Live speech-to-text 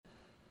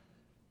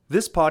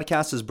This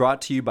podcast is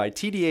brought to you by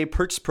TDA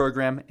Perks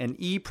Program and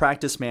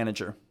ePractice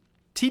Manager.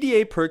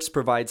 TDA Perks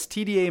provides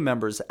TDA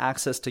members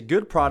access to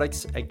good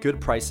products at good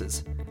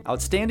prices,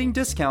 outstanding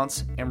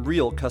discounts, and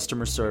real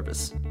customer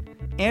service.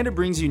 And it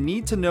brings you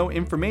need-to-know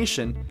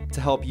information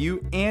to help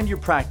you and your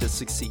practice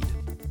succeed.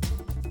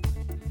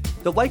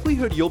 The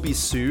likelihood you'll be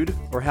sued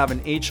or have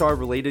an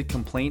HR-related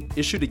complaint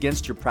issued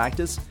against your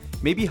practice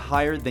may be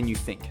higher than you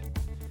think.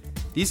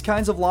 These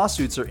kinds of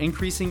lawsuits are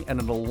increasing at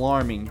an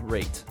alarming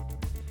rate.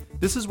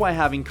 This is why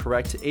having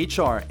correct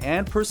HR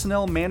and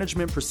personnel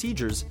management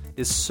procedures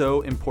is so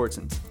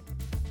important.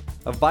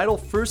 A vital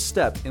first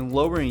step in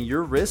lowering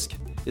your risk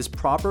is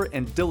proper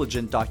and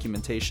diligent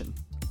documentation.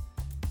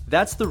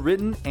 That's the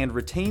written and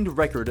retained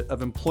record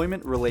of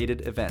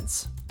employment-related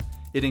events.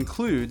 It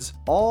includes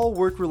all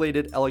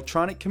work-related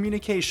electronic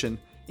communication,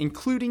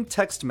 including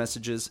text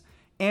messages,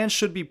 and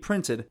should be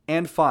printed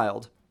and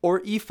filed,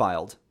 or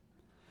e-filed.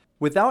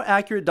 Without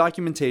accurate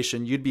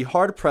documentation, you'd be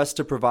hard-pressed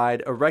to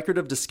provide a record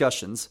of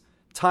discussions,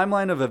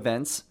 timeline of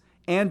events,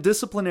 and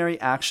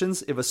disciplinary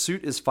actions if a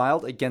suit is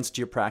filed against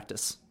your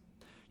practice.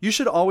 You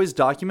should always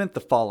document the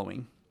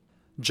following: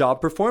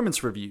 job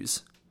performance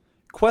reviews,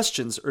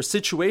 questions or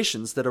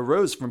situations that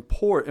arose from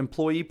poor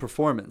employee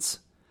performance,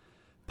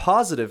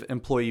 positive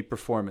employee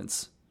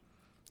performance,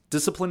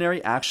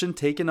 disciplinary action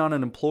taken on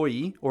an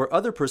employee or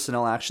other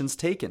personnel actions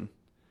taken,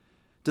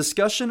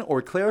 discussion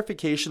or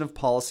clarification of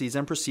policies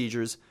and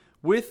procedures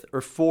with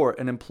or for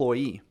an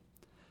employee,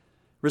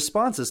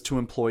 responses to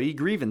employee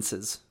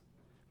grievances,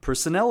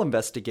 personnel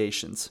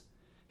investigations,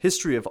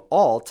 history of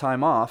all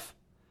time off,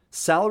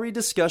 salary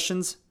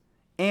discussions,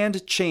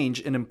 and change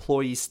in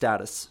employee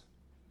status.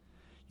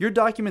 Your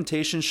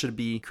documentation should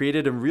be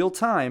created in real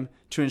time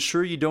to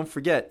ensure you don't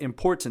forget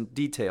important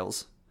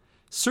details,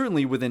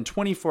 certainly within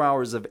 24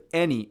 hours of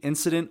any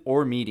incident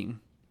or meeting.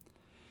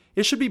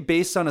 It should be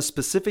based on a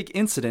specific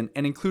incident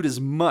and include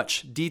as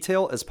much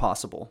detail as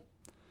possible.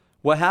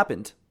 What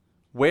happened?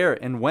 Where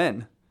and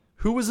when?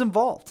 Who was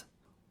involved?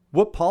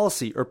 What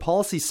policy or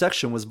policy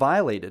section was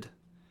violated?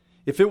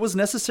 If it was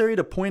necessary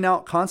to point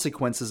out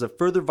consequences of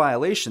further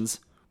violations,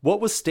 what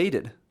was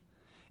stated?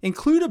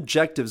 Include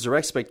objectives or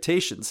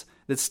expectations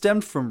that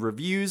stemmed from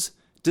reviews,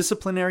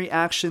 disciplinary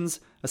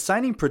actions,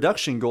 assigning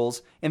production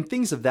goals, and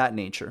things of that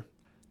nature.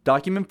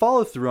 Document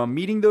follow-through on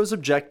meeting those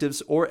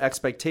objectives or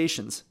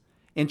expectations,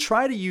 and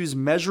try to use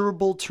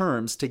measurable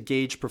terms to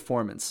gauge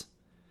performance.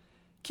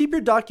 Keep your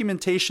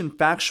documentation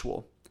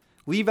factual.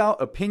 Leave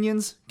out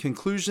opinions,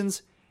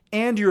 conclusions,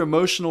 and your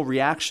emotional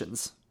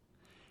reactions.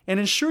 And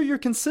ensure you're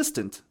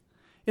consistent.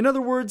 In other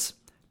words,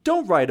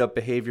 don't write up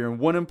behavior in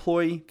one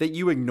employee that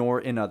you ignore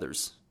in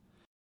others.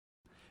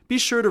 Be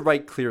sure to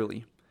write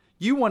clearly.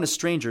 You want a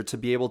stranger to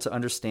be able to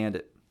understand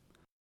it.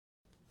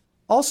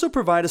 Also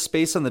provide a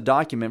space on the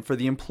document for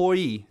the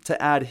employee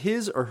to add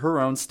his or her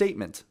own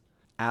statement.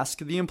 Ask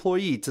the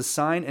employee to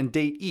sign and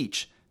date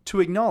each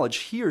to acknowledge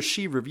he or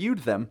she reviewed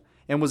them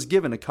and was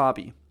given a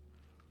copy.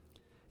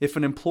 If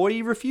an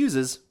employee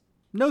refuses,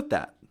 note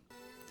that.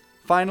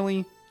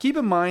 Finally, keep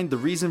in mind the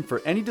reason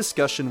for any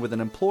discussion with an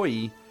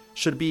employee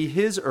should be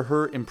his or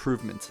her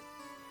improvement.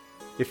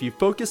 If you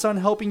focus on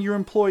helping your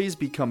employees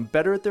become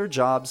better at their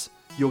jobs,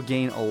 you'll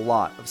gain a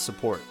lot of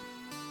support.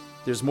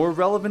 There's more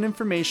relevant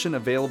information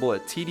available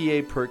at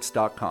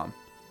tdaperks.com.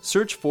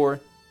 Search for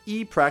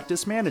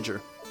ePractice Manager.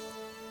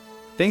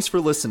 Thanks for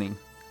listening.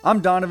 I'm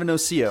Donovan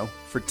Osio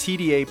for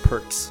TDA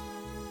Perks.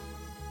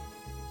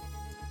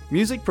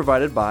 Music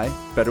provided by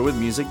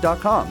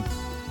BetterWithMusic.com.